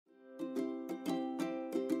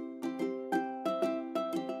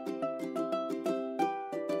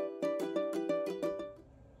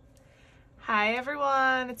Hi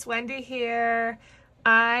everyone, it's Wendy here.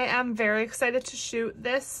 I am very excited to shoot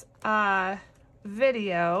this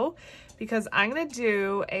video because I'm gonna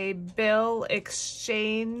do a bill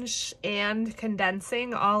exchange and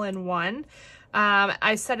condensing all in one.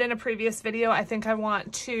 I said in a previous video, I think I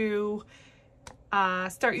want to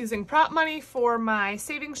start using prop money for my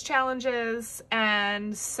savings challenges,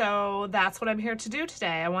 and so that's what I'm here to do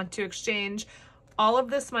today. I want to exchange all of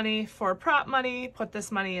this money for prop money, put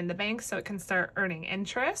this money in the bank so it can start earning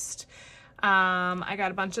interest. I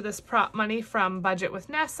got a bunch of this prop money from Budget with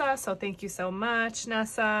Nessa, so thank you so much,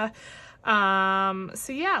 Nessa.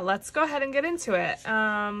 So yeah, let's go ahead and get into it.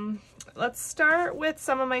 Let's start with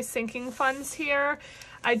some of my sinking funds here.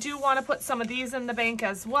 I do want to put some of these in the bank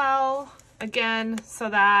as well, again, so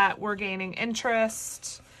that we're gaining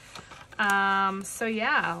interest. So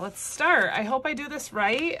yeah, let's start. I hope I do this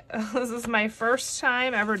right. This is my first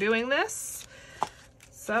time ever doing this,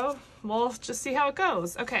 so we'll just see how it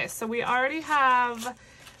goes. Okay, so we already have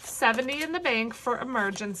 70 in the bank for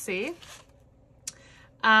emergency.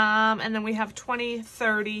 And then we have 20,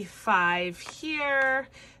 35 here.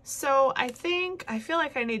 So I feel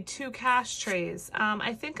like I need 2 cash trays.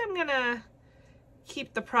 I think I'm gonna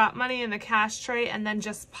keep the prop money in the cash tray and then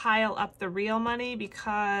just pile up the real money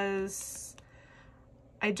because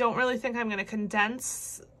I don't really think I'm gonna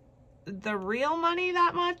condense the real money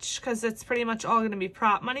that much because it's pretty much all gonna be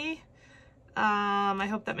prop money. I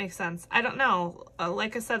hope that makes sense. I don't know.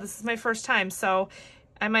 Like I said, this is my first time, so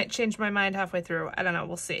I might change my mind halfway through. I don't know.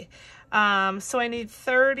 We'll see. So I need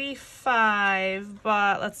 35,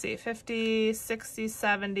 but let's see, 50, 60,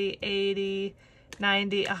 70, 80,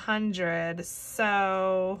 90, 100.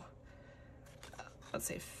 So let's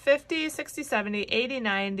see, 50, 60, 70, 80,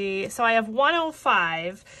 90. So I have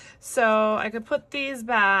 105. So I could put these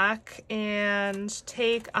back and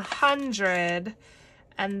take 100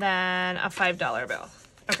 and then a $5 bill.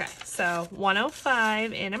 Okay, so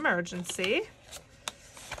 105 in emergency.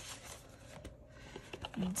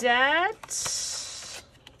 Debt,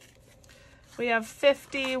 we have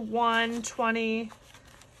 50, 1, 20,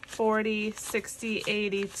 40, 60,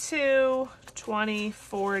 82, 20,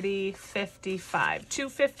 40, 55,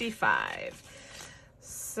 255.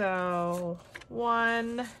 So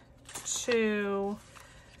 1, 2,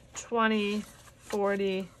 20,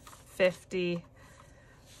 40, 50,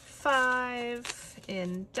 5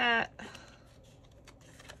 in debt.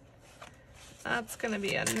 That's going to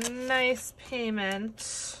be a nice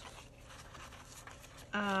payment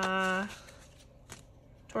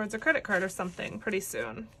towards a credit card or something pretty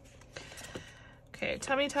soon. Okay,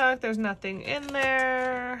 tummy tuck, there's nothing in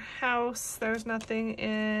there. House, there's nothing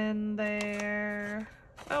in there.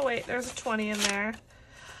 Oh wait, there's a 20 in there.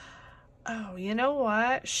 Oh, you know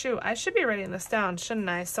what? Shoot, I should be writing this down, shouldn't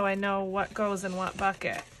I? So I know what goes in what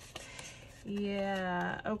bucket.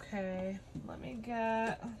 Yeah, okay. Let me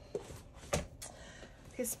get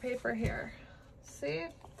piece of paper here. See?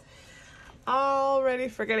 Already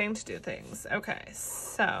forgetting to do things. Okay,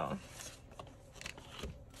 so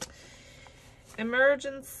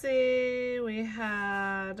emergency, we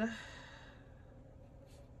had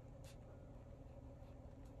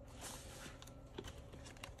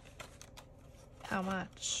how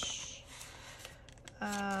much?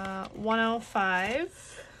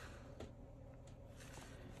 105.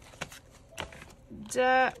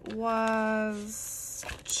 Debt was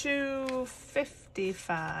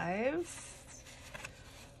 255.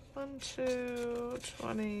 1, 2,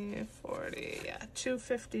 20, 40. Yeah,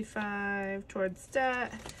 255 towards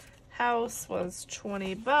debt. House was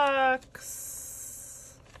 20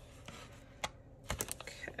 bucks.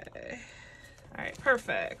 Okay. All right,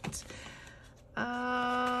 perfect.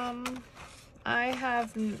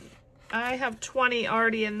 I have 20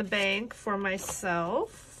 already in the bank for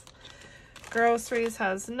myself. Groceries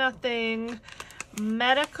has nothing.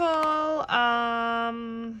 Medical,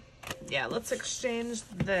 yeah, let's exchange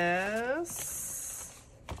this.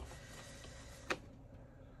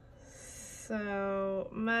 So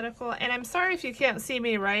medical, and I'm sorry if you can't see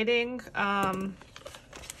me writing.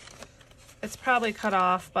 It's probably cut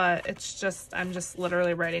off, but it's just, I'm just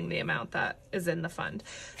literally writing the amount that is in the fund.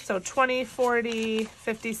 So 20, 40,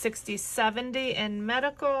 50, 60, 70 in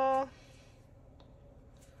medical.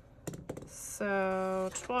 So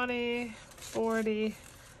 20, 40,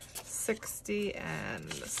 60,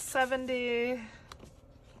 and 70.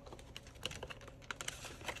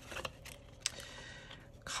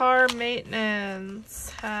 Car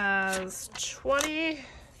maintenance has 20.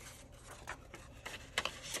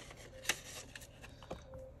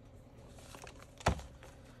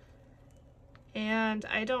 And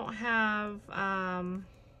I don't have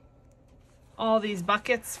all these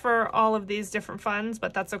buckets for all of these different funds,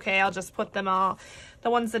 but that's okay. I'll just put them all. The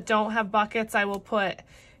ones that don't have buckets, I will put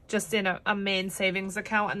just in a main savings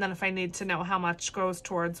account, and then if I need to know how much goes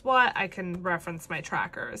towards what, I can reference my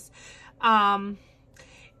trackers.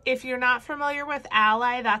 If you're not familiar with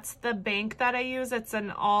Ally, that's the bank that I use. It's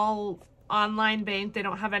an all online bank. They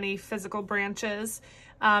don't have any physical branches.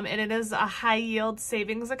 And it is a high yield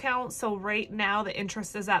savings account. So right now the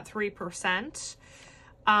interest is at 3%.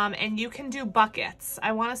 And you can do buckets.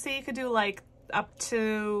 I want to say you could do like up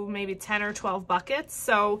to maybe 10 or 12 buckets.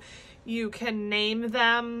 So you can name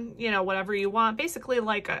them, you know, whatever you want, basically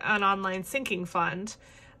like an online sinking fund.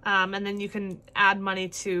 And then you can add money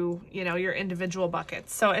to, you know, your individual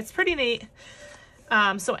buckets. So it's pretty neat.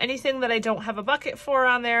 So anything that I don't have a bucket for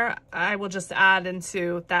on there, I will just add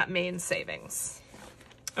into that main savings.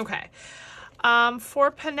 Okay. For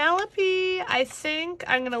Penelope, I think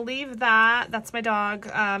I'm going to leave that. That's my dog,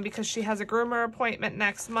 because she has a groomer appointment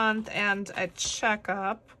next month and a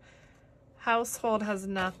checkup. Household has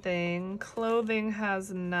nothing. Clothing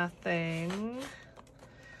has nothing.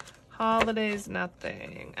 Holidays,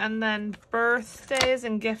 nothing. And then birthdays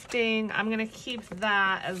and gifting, I'm going to keep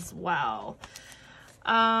that as well.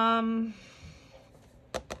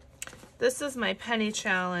 This is my penny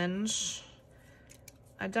challenge.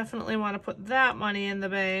 I definitely want to put that money in the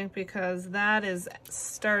bank because that is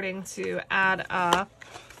starting to add up.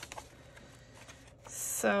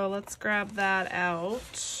 So let's grab that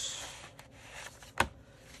out.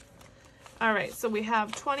 All right, so we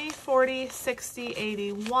have 20, 40, 60,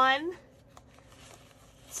 81,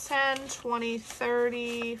 10, 20,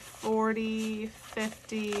 30, 40,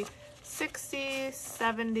 50, 60,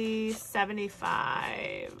 70,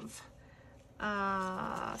 75,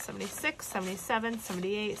 76, 77,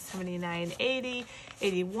 78, 79, 80,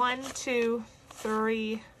 81, 2,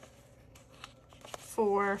 3,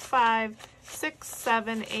 4, 5, 6,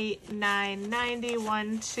 7, 8, 9, 90,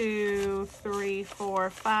 1, 2, 3, 4,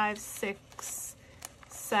 5, 6,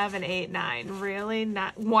 7, 8, 9. Really?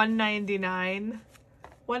 Not 199?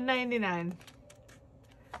 199.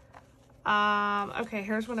 Okay,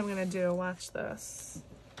 here's what I'm gonna do. Watch this.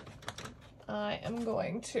 I am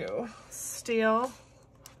going to steal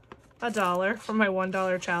 $1 from my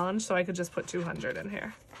 $1 challenge so I could just put 200 in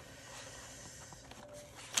here.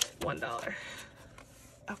 $1.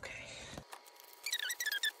 Okay.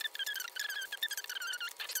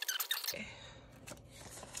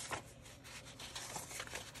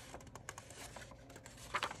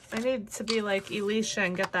 I need to be like Elisha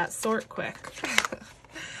and get that sort quick.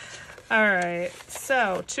 All right,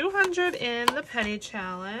 so 200 in the penny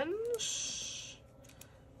challenge.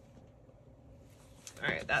 All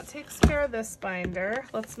right, that takes care of this binder.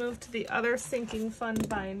 Let's move to the other sinking fund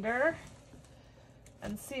binder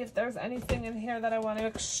and see if there's anything in here that I want to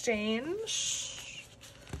exchange.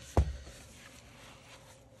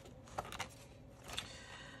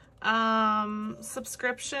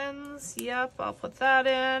 Subscriptions, yep, I'll put that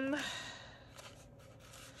in.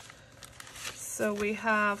 So we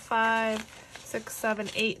have $5, $6,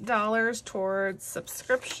 $7, $8 towards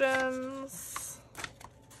subscriptions.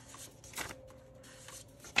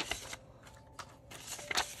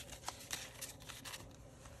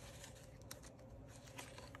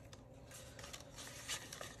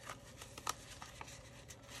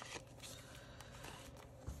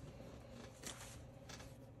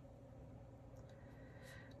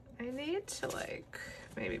 I need to like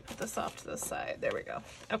maybe put this off to the side. There we go.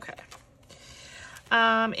 Okay.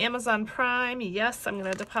 Amazon Prime, yes, I'm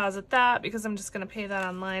going to deposit that because I'm just going to pay that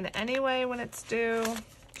online anyway when it's due.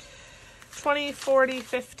 20, 40,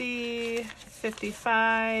 50,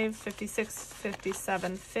 55, 56,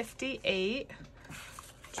 57, 58.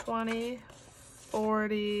 20,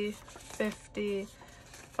 40, 50,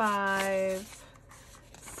 5,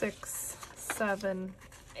 6, 7,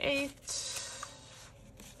 8.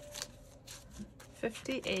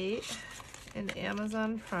 58 in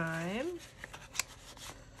Amazon Prime.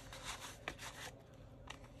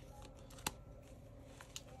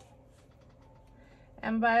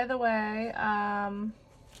 And by the way,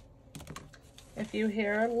 if you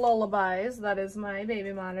hear lullabies, that is my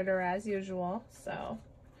baby monitor as usual. So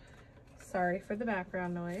sorry for the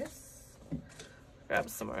background noise. Grab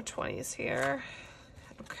some more 20s here.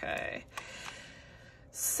 Okay.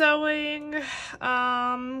 Sewing,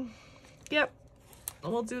 yep.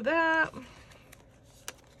 We'll do that.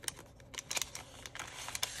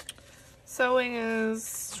 Sewing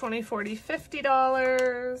is $20, $40,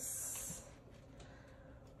 $50.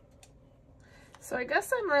 So I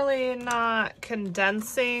guess I'm really not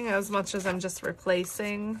condensing as much as I'm just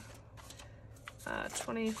replacing.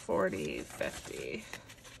 20, 40, 50.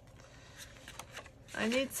 I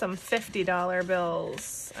need some $50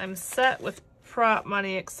 bills. I'm set with prop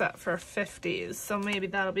money except for 50s, so maybe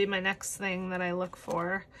that'll be my next thing that I look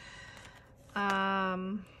for.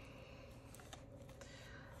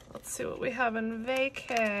 Let's see what we have in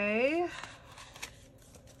vacay.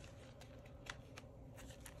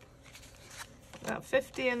 Got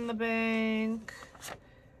 50 in the bank.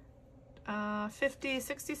 50,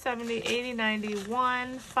 60, 70, 80, 90,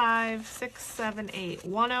 1, 5, 6, 7, 8.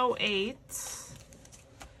 108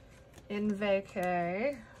 in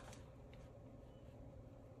vacay.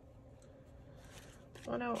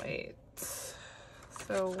 108.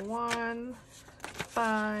 So 1,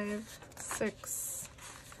 5, 6,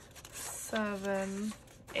 7,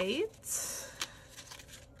 8.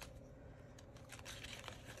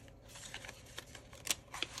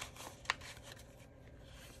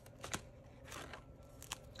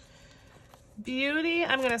 Beauty,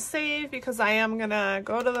 I'm gonna save because I am gonna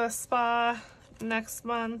go to the spa next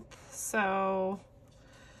month, so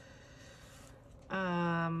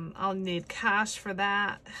I'll need cash for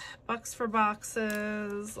that. Bucks for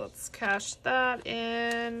boxes, let's cash that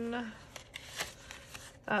in.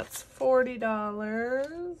 That's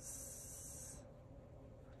 $40.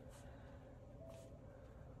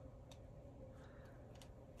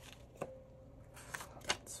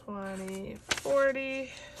 20,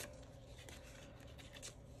 40.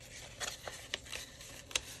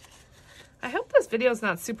 I hope this video is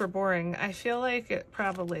not super boring. I feel like it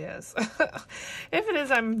probably is. If it is,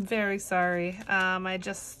 I'm very sorry. I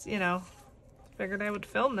just, you know, figured I would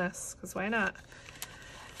film this, because why not?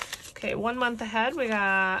 Okay, 1 month ahead, we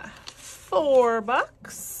got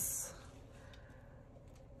 $4.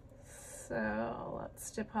 So let's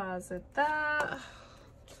deposit that.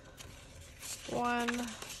 1,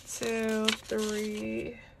 2,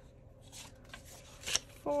 3,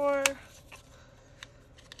 4.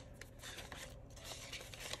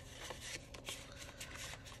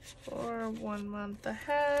 For 1 month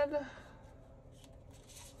ahead.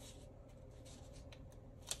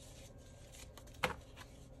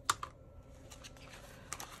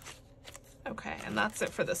 Okay, and that's it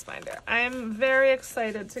for this binder. I am very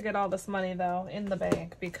excited to get all this money though in the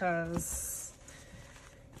bank because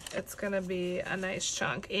it's gonna be a nice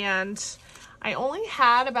chunk. And I only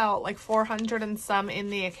had about like 400 and some in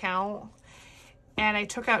the account. And I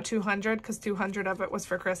took out 200 because 200 of it was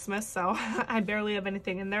for Christmas, so I barely have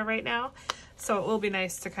anything in there right now. So it will be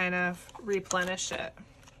nice to kind of replenish it.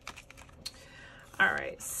 All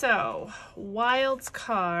right, so Wilds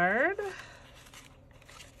card.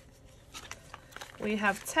 We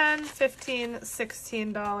have $10, $15,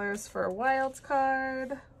 $16 for a Wilds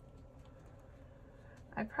card.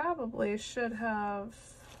 I probably should have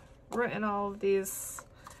written all of these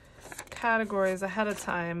categories ahead of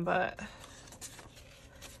time, but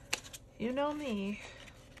you know me.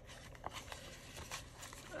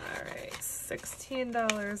 All right,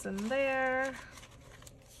 $16 in there.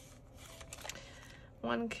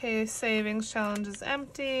 1K savings challenge is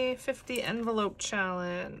empty. 50 envelope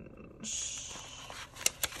challenge.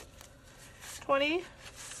 20,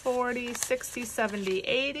 40, 60, 70,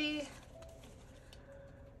 80.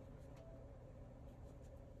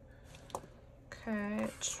 Okay,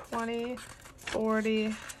 20,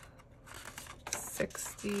 40,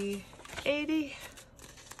 60, 80.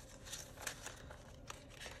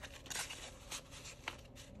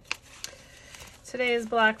 Today is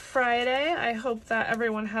Black Friday. I hope that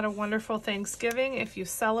everyone had a wonderful Thanksgiving if you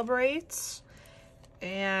celebrate.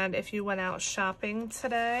 And if you went out shopping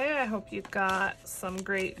today, I hope you got some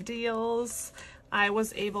great deals. I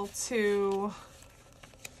was able to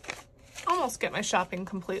almost get my shopping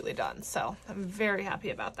completely done, so I'm very happy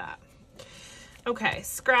about that. Okay,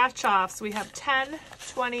 scratch offs. We have 10,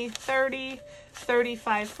 20, 30,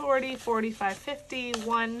 35, 40, 45, 50,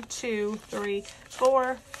 1, 2, 3,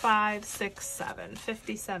 4, 5, 6, 7.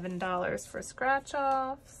 $57 for scratch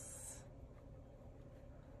offs.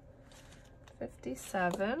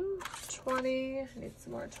 57, 20, I need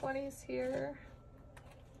some more 20s here.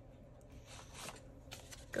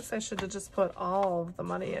 Guess I should have just put all of the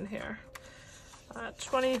money in here.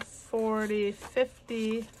 20, 40,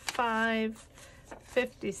 55,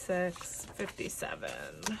 56, 57.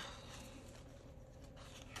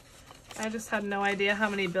 I just had no idea how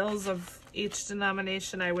many bills of each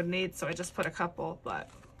denomination I would need, so I just put a couple, but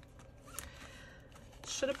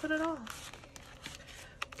should have put it all.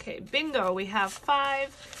 Okay, bingo, we have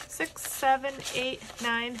 5, 6, 7, 8,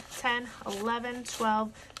 9, 10, 11,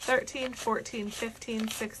 12, 13, 14, 15,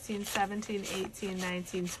 16, 17, 18,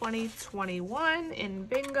 19, 20, 21 in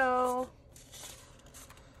bingo.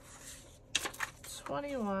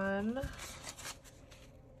 21.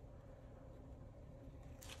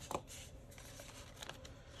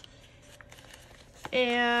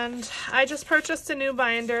 And I just purchased a new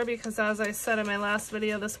binder because, as I said in my last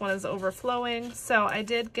video, this one is overflowing. So I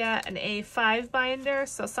did get an A5 binder.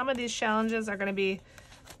 So some of these challenges are going to be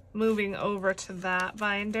moving over to that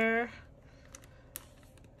binder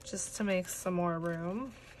just to make some more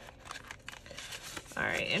room. All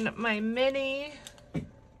right, and my mini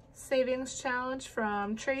savings challenge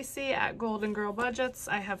from Tracy at Golden Girl Budgets,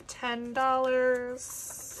 I have $10.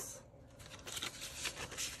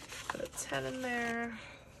 Put a 10 in there.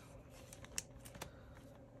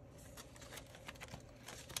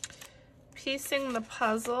 Piecing the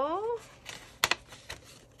puzzle,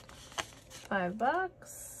 $5.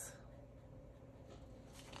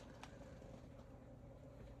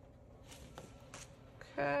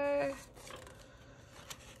 Okay.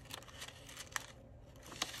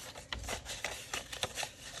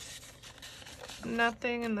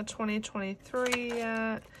 Nothing in the 2023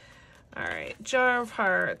 yet. All right, Jar of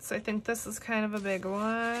Hearts. I think this is kind of a big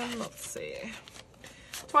one. Let's see.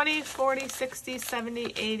 20, 40, 60,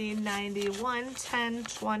 70, 80, 90, 1, 10,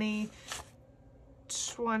 20,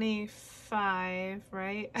 25,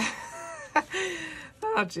 right?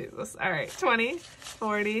 Oh, Jesus. All right, 20,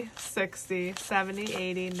 40, 60, 70,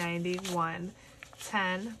 80, 90, 1,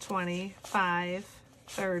 10, 25,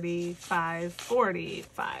 35,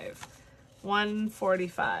 45.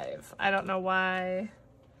 145. I don't know why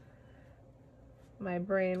my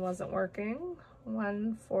brain wasn't working.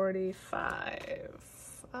 145.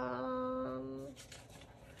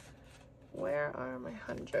 Where are my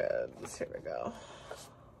hundreds? Here we go.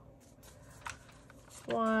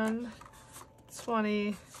 1,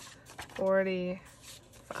 20, 45.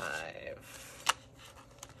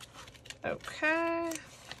 Okay.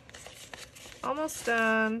 Almost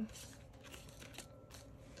done.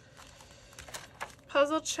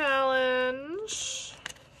 Puzzle challenge.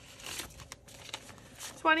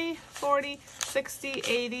 20, 40, 60,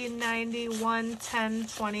 80, 90, 1, 10,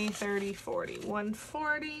 20, 30, 40.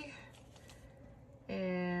 140.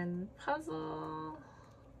 And puzzle.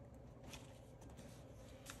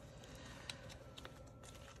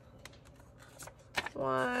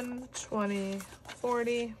 One, 20,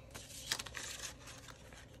 40.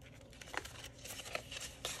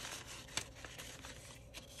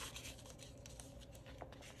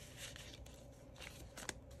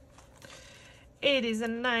 '80s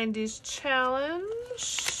and '90s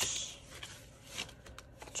challenge.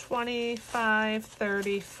 25,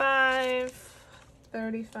 35,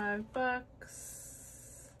 $35.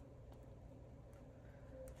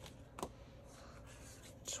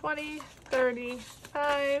 20,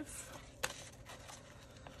 35.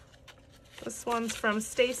 This one's from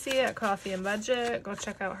Stacy at Coffee and Budget. Go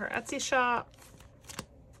check out her Etsy shop.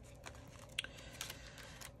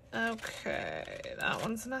 Okay, that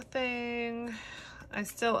one's nothing. I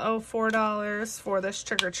still owe $4 for this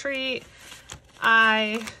trick or treat.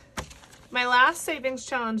 My last savings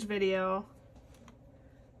challenge video,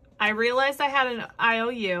 I realized I had an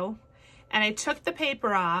IOU and I took the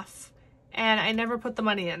paper off and I never put the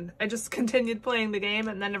money in. I just continued playing the game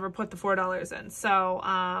and then never put the $4 in. So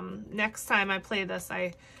next time I play this,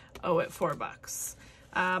 I owe it $4.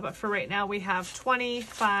 But for right now, we have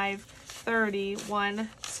 25, 30, 1,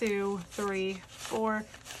 2, 3, 4,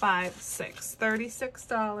 5, 6.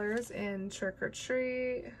 $36 in trick or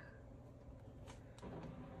treat.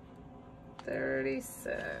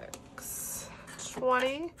 36.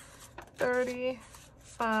 20, 30,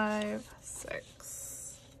 5,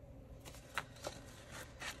 6.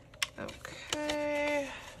 Okay.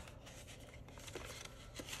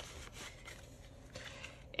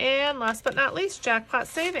 And last but not least, jackpot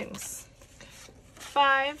savings.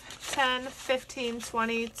 5, 10, 15,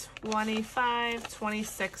 20, 25,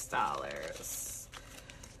 $26.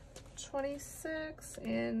 26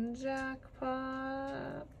 in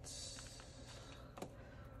jackpot.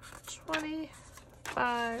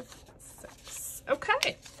 25, 6.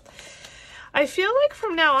 Okay. I feel like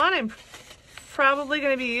from now on, I'm probably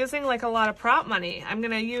going to be using like a lot of prop money. I'm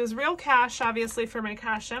going to use real cash, obviously, for my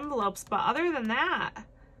cash envelopes, but other than that,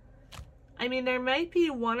 I mean, there might be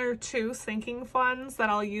 1 or 2 sinking funds that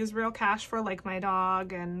I'll use real cash for, like my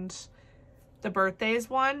dog and the birthdays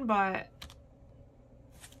one, but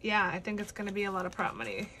yeah, I think it's going to be a lot of prop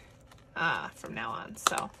money from now on,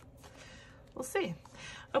 so we'll see.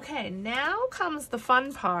 Okay, now comes the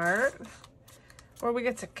fun part where we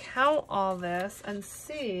get to count all this and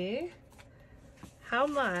see how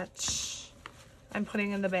much I'm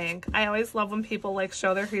putting in the bank. I always love when people like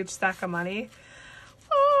show their huge stack of money.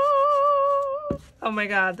 Oh my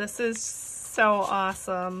God, this is so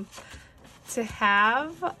awesome to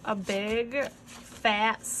have a big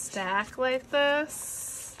fat stack like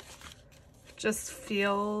this. just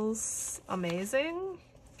feels amazing.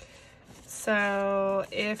 So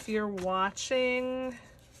if you're watching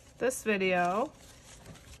this video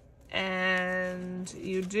and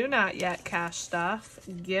you do not yet cash stuff,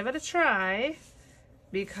 give it a try,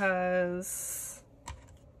 because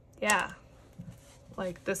yeah,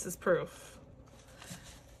 like, this is proof.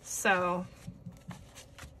 So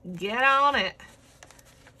get on it.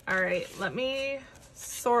 All right, let me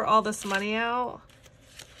sort all this money out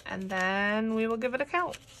and then we will give it a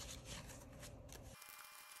count.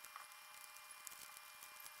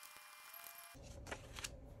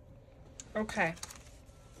 Okay.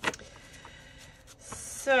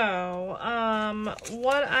 So,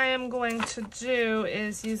 what I am going to do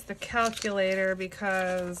is use the calculator,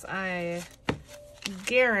 because I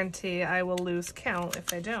guarantee I will lose count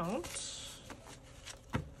if I don't.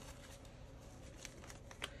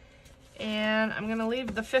 And I'm gonna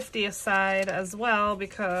leave the 50 aside as well,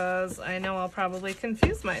 because I know I'll probably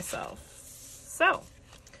confuse myself. So,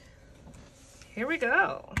 here we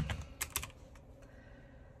go.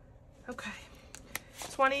 Okay.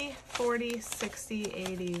 20, 40, 60,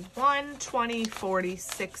 81, 20, 40,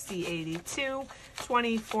 60, 82,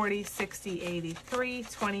 20, 40, 60, 83,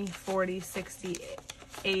 20, 40, 60,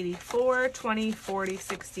 84, 20, 40,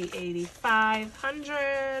 60, 85,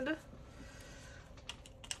 100,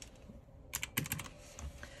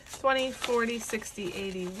 20, 40, 60,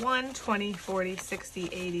 81, 20, 40, 60,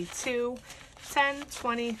 82, 10,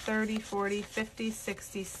 20, 30, 40, 50,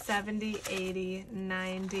 60, 70, 80,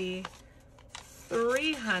 90,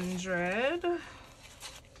 300,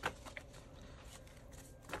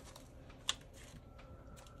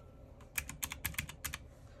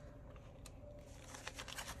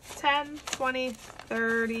 10, 20,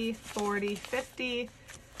 30, 40, 50,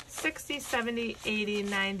 60, 70, 80,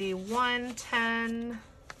 91, 10,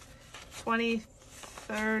 20,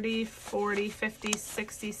 30, 40, 50,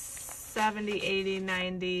 60, 70, 80,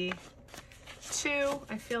 92.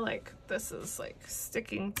 I feel like this is like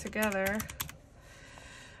sticking together.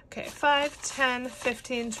 Okay, 5, 10,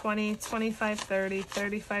 15, 20, 25, 30,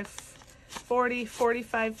 35, 40,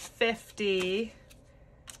 45, 50,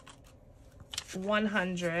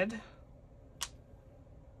 100.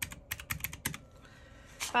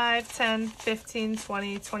 5, 10, 15,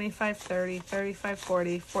 20, 25, 30, 35,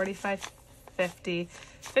 40, 45, 50,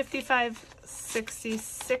 55, 60,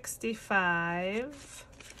 65,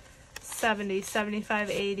 70, 75,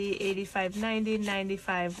 80, 85, 90,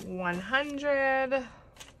 95, 100.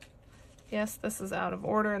 Yes, this is out of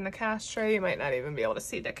order in the cash tray. You might not even be able to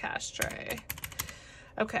see the cash tray.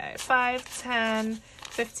 Okay, 5, 10,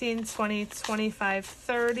 15, 20, 25,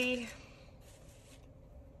 30.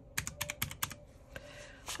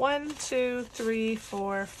 1, 2, 3,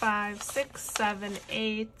 4, 5, 6, 7,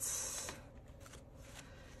 8,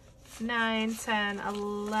 9, 10,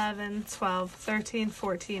 11, 12, 13,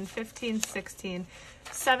 14, 15, 16,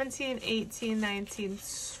 17, 18, 19,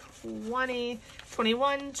 20,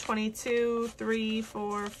 21, 22, 3,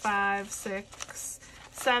 4, 5, 6,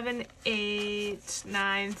 7, 8,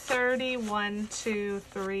 9, 30, 1, 2,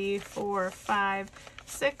 3, 4, 5,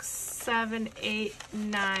 6, 7, 8,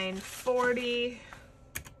 9, 40.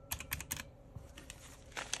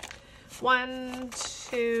 1,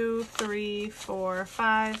 2, 3, 4,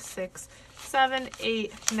 5, 6, 7,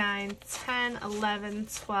 8, 9, 10, 11,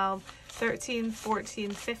 12, 13,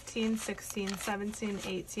 14, 15, 16, 17,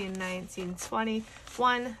 18, 19, 20,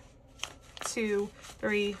 1, 2,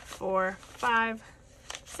 3, 4, 5,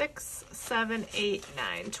 6, 7, 8,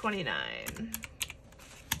 9, 29.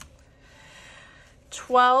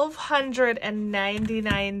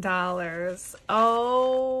 $1,299.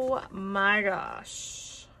 Oh my gosh.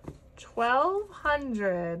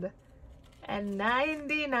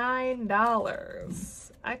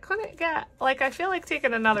 $1,299. I couldn't get, like, I feel like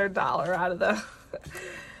taking another dollar out of the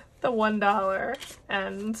 $1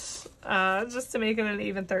 and just to make it an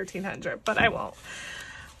even $1,300, but I won't.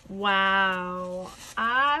 Wow,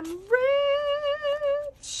 I'm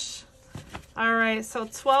rich. All right, so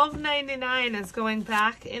 $12.99 is going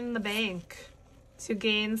back in the bank to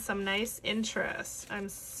gain some nice interest. I'm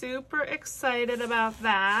super excited about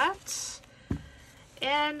that.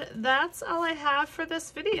 And that's all I have for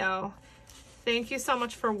this video. Thank you so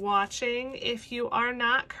much for watching. If you are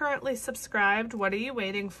not currently subscribed, what are you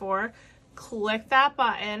waiting for? Click that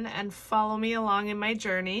button and follow me along in my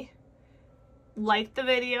journey. Like the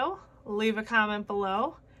video, leave a comment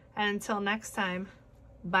below, and until next time,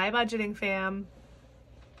 bye budgeting fam.